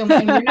then. We're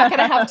not going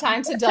to have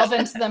time to delve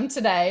into them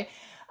today.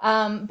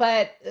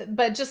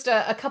 But just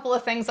a couple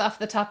of things off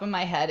the top of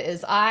my head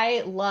is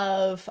I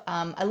love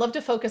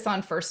to focus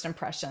on first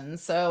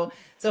impressions. So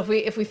if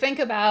we think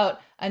about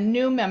a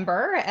new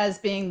member as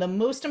being the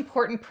most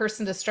important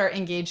person to start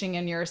engaging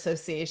in your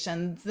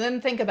association,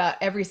 then think about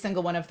every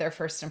single one of their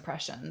first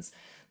impressions.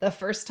 The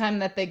first time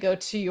that they go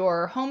to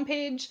your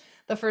homepage,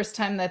 the first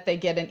time that they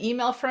get an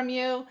email from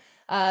you,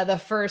 the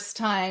first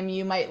time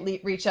you might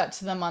reach out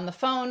to them on the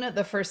phone,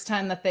 the first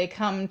time that they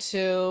come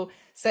to,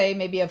 say,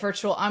 maybe a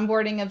virtual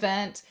onboarding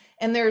event.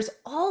 And there's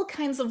all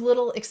kinds of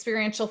little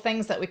experiential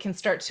things that we can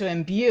start to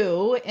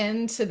imbue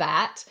into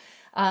that.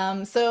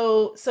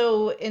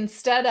 So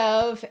instead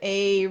of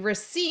a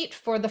receipt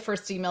for the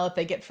first email that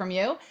they get from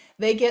you,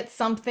 they get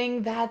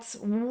something that's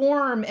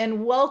warm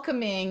and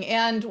welcoming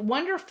and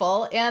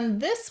wonderful. And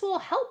this will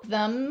help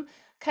them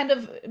kind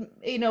of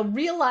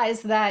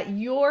realize that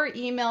your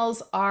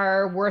emails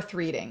are worth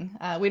reading.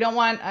 We don't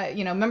want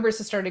members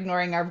to start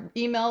ignoring our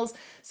emails.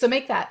 So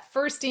make that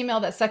first email,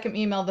 that second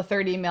email, the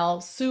third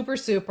email super,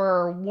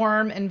 super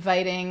warm,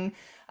 inviting.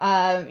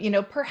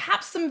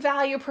 Perhaps some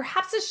value,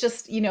 perhaps it's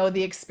just,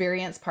 the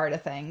experience part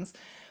of things.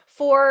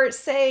 For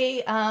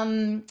say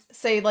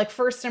like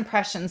first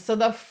impressions. So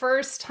the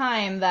first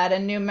time that a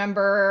new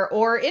member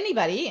or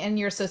anybody in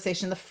your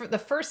association,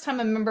 the first time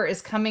a member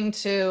is coming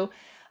to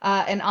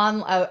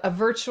a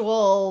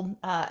virtual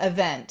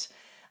event.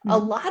 A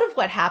lot of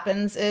what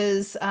happens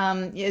is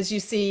you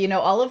see,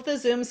 all of the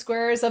Zoom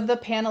squares of the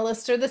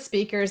panelists or the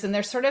speakers, and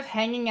they're sort of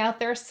hanging out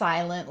there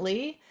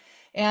silently.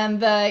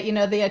 And the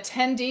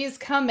attendees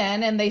come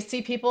in and they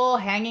see people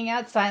hanging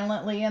out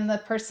silently, and the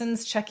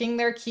person's checking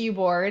their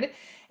keyboard,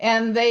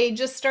 and they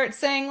just start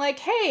saying like,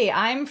 "Hey,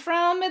 I'm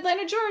from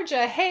Atlanta,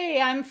 Georgia. Hey,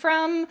 I'm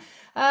from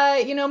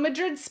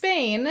Madrid,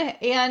 Spain,"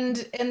 and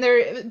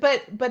there,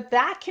 but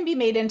that can be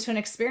made into an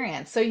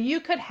experience. So you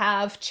could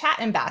have chat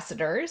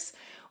ambassadors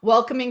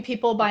welcoming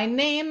people by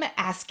name,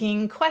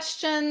 asking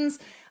questions.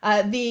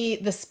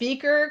 The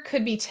speaker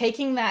could be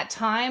taking that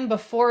time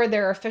before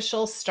their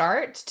official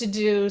start to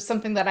do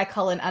something that I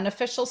call an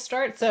unofficial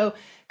start. So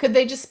could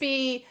they just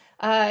be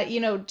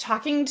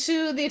talking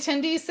to the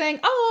attendees saying,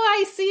 "Oh,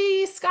 I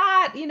see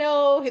Scott,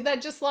 that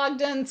just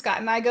logged in. Scott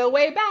and I go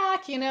way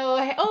back,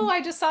 oh,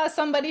 I just saw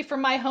somebody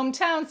from my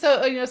hometown.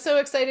 So, so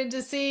excited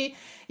to see,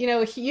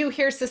 you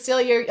here,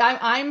 Cecilia.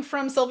 I'm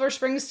from Silver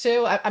Springs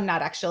too. I'm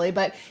not actually,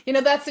 but,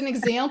 that's an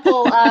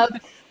example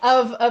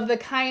of the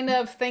kind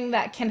of thing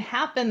that can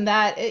happen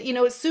that,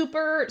 it's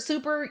super,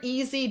 super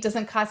easy,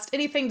 doesn't cost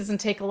anything, doesn't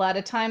take a lot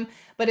of time,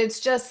 but it's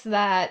just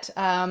that,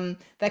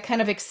 that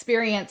kind of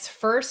experience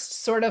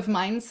first sort of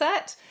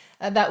mindset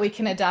that we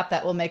can adopt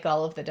that will make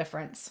all of the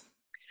difference.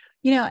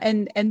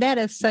 And that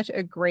is such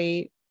a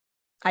great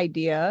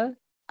idea.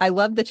 I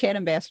love the chat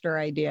ambassador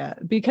idea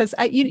because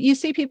you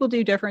see people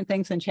do different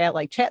things in chat,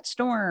 like chat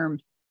storm.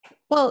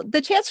 Well,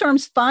 the chat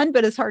storm's fun,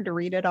 but it's hard to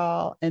read it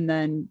all and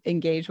then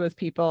engage with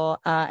people.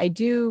 I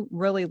do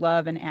really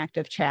love an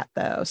active chat,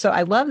 though. So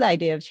I love the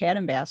idea of chat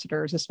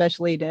ambassadors,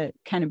 especially to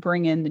kind of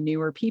bring in the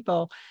newer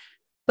people.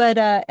 But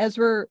as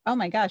we're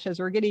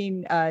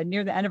getting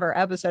near the end of our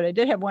episode, I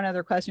did have one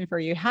other question for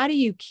you. How do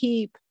you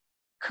keep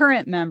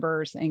current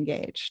members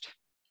engaged?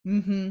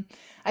 Mm-hmm.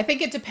 I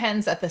think it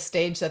depends at the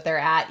stage that they're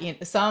at.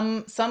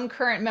 Some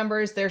current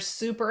members, they're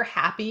super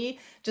happy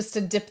just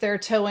to dip their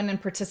toe in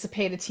and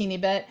participate a teeny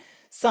bit.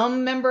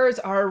 Some members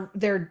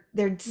they're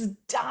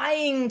just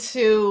dying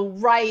to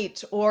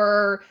write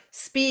or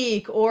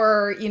speak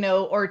or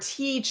or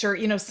teach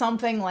or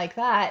something like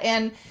that.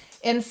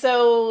 And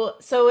so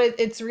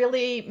it's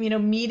really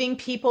meeting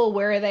people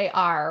where they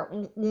are.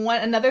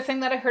 Another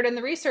thing that I heard in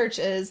the research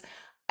is,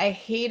 I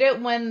hate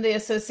it when the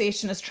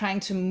association is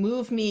trying to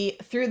move me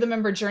through the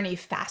member journey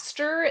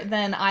faster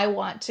than I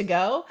want to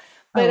go.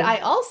 But I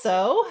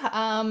also,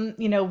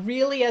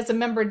 really as a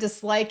member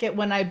dislike it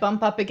when I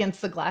bump up against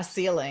the glass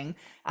ceiling.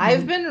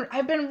 I've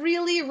been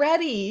really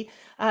ready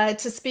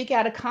to speak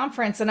at a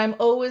conference, and I'm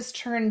always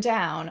turned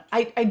down.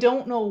 I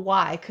don't know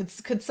why.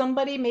 Could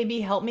somebody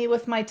maybe help me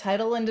with my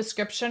title and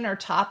description or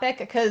topic?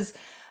 Because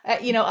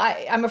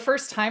I'm a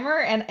first timer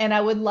and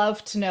I would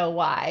love to know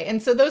why.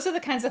 And so those are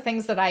the kinds of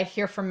things that I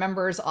hear from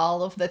members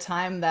all of the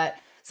time,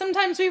 that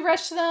sometimes we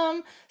rush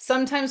them,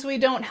 sometimes we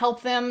don't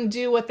help them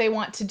do what they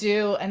want to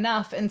do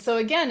enough. And so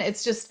again,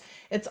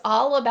 it's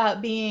all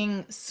about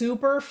being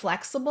super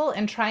flexible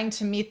and trying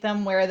to meet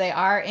them where they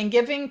are and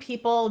giving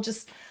people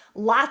just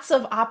lots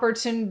of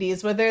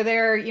opportunities, whether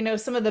they're,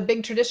 some of the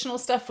big traditional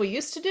stuff we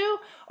used to do,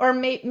 or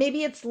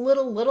maybe it's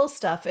little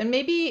stuff. And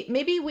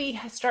maybe we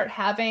start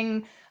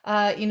having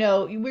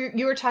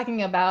you were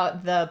talking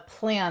about the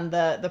plan,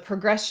 the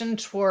progression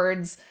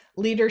towards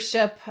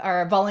leadership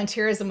or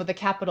volunteerism with a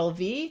capital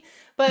V.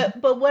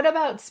 But what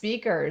about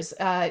speakers?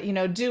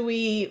 Do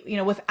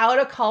we, without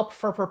a call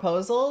for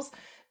proposals,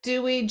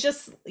 do we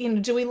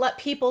let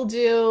people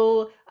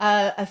do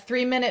a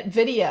 3-minute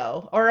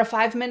video or a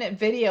 5-minute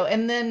video,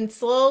 and then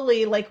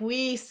slowly, like,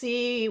 we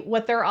see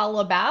what they're all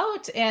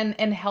about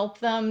and help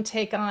them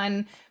take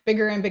on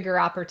bigger and bigger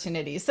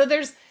opportunities? So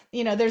there's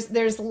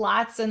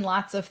lots and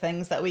lots of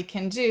things that we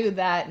can do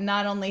that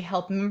not only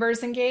help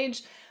members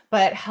engage,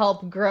 but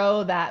help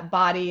grow that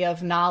body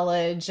of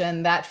knowledge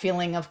and that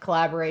feeling of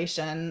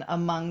collaboration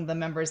among the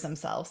members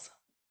themselves.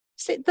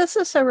 See, this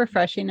is so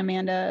refreshing,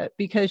 Amanda,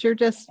 because you're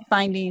just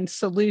finding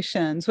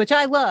solutions, which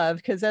I love,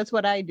 because that's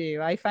what I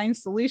do. I find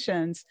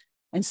solutions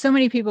And so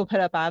many people put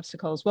up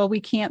obstacles. Well,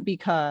 we can't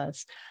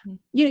because Mm.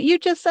 you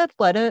just said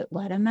let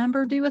a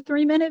member do a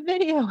 3-minute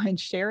video and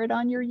share it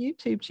on your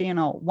YouTube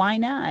channel. Why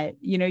not?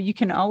 You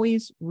can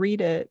always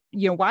read it,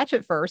 watch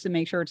it first and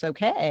make sure it's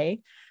okay,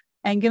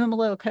 and give them a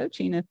little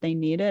coaching if they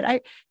need it.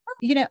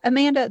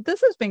 Amanda,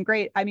 this has been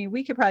great. I mean,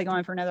 we could probably go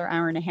on for another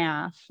hour and a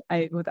half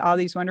with all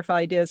these wonderful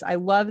ideas. I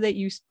love that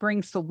you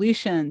bring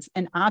solutions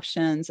and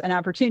options and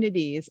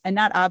opportunities and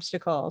not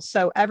obstacles.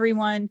 So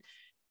everyone,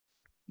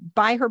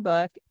 buy her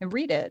book and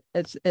read it.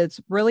 It's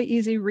really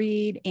easy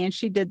read, and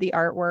she did the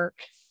artwork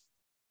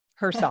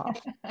herself.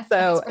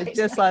 So I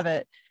just love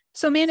it.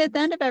 So, Amanda, at the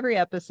end of every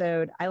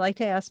episode, I like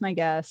to ask my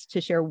guests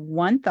to share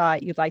one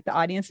thought you'd like the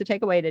audience to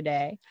take away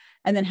today.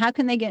 And then how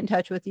can they get in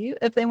touch with you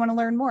if they want to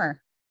learn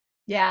more?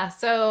 Yeah,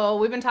 so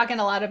we've been talking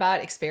a lot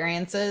about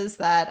experiences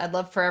that I'd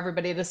love for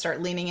everybody to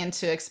start leaning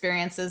into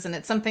experiences. And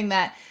it's something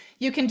that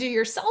you can do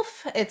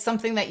yourself. It's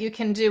something that you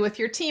can do with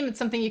your team. It's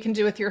something you can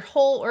do with your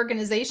whole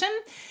organization.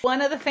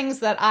 One of the things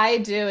that I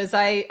do is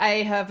I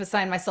have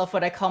assigned myself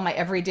what I call my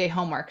everyday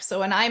homework. So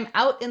when I'm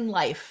out in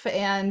life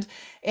and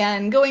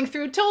going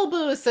through toll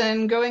booths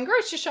and going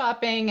grocery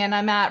shopping, and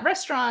I'm at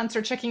restaurants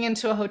or checking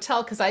into a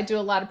hotel, because I do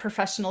a lot of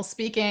professional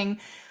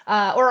speaking,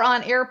 or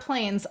on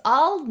airplanes,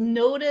 I'll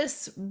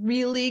notice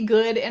really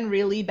good and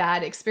really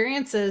bad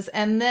experiences.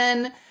 And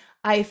then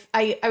I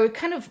would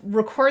kind of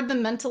record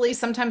them mentally.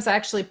 Sometimes I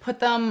actually put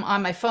them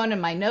on my phone in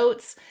my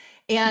notes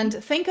and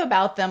think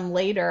about them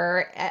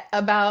later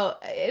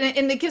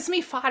and it gives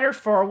me fodder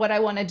for what I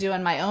want to do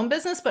in my own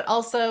business, but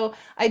also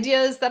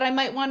ideas that I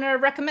might want to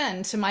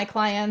recommend to my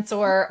clients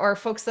or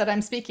folks that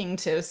I'm speaking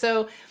to.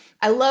 So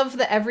I love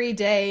the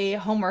everyday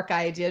homework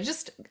idea.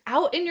 Just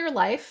out in your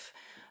life,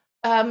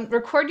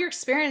 record your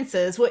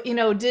experiences.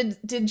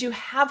 Did you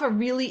have a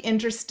really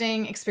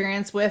interesting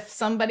experience with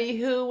somebody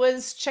who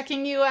was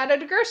checking you out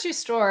at a grocery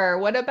store?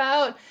 What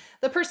about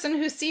the person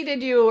who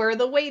seated you, or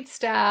the wait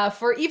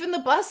staff, or even the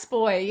bus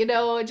boy?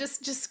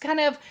 Just kind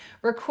of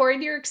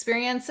record your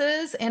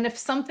experiences. And if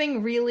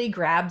something really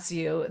grabs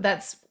you,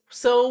 that's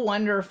so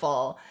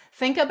wonderful.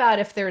 Think about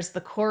if there's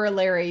the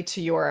corollary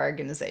to your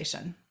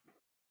organization.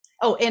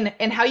 Oh,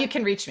 and how you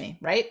can reach me,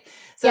 right?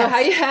 So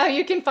yes. how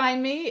you can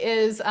find me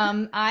is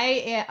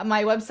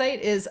my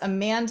website is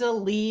Amanda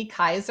Lee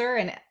Kaiser,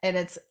 and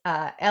it's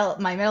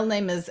my middle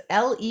name is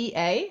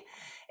Lea,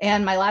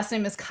 and my last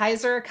name is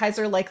Kaiser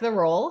like the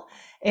roll.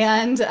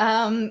 And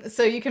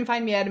so you can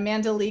find me at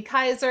Amanda Lee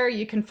Kaiser.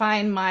 You can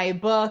find my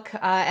book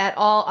on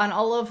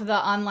all of the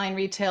online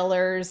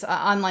retailers,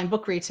 online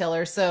book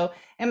retailers. So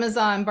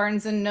Amazon,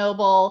 Barnes and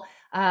Noble.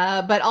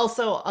 But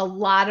also a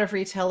lot of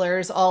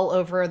retailers all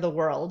over the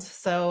world.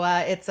 So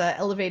it's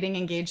elevating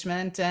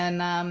engagement,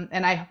 and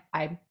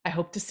I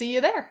hope to see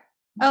you there.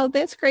 Oh,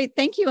 that's great.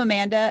 Thank you,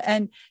 Amanda.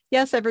 And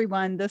yes,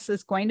 everyone, this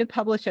is going to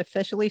publish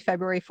officially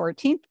February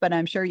 14th, but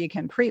I'm sure you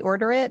can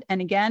pre-order it. And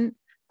again,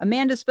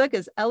 Amanda's book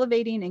is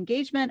Elevating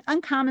Engagement,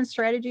 Uncommon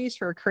Strategies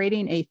for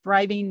Creating a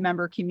Thriving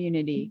Member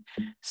Community.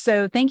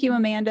 So thank you,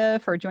 Amanda,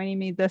 for joining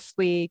me this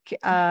week.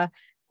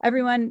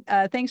 Everyone,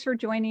 thanks for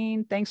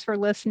joining. Thanks for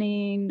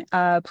listening.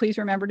 Please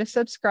remember to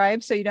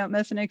subscribe so you don't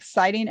miss an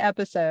exciting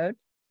episode.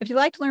 If you'd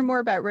like to learn more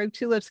about Rogue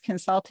Tulips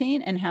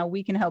Consulting and how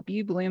we can help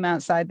you bloom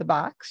outside the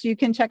box, you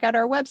can check out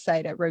our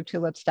website at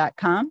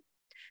roguetulips.com.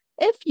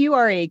 If you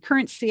are a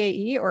current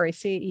CAE or a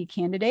CAE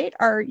candidate,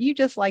 or you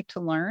just like to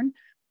learn,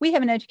 we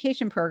have an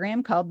education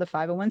program called the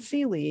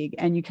 501c League,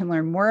 and you can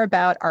learn more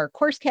about our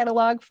course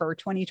catalog for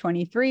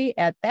 2023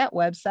 at that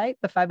website,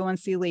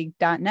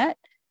 the501cleague.net.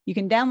 You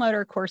can download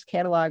our course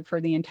catalog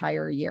for the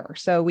entire year.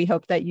 So we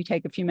hope that you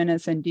take a few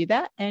minutes and do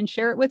that and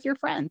share it with your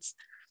friends.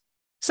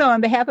 So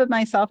on behalf of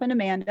myself and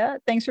Amanda,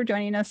 thanks for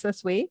joining us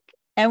this week,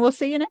 and we'll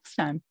see you next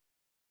time.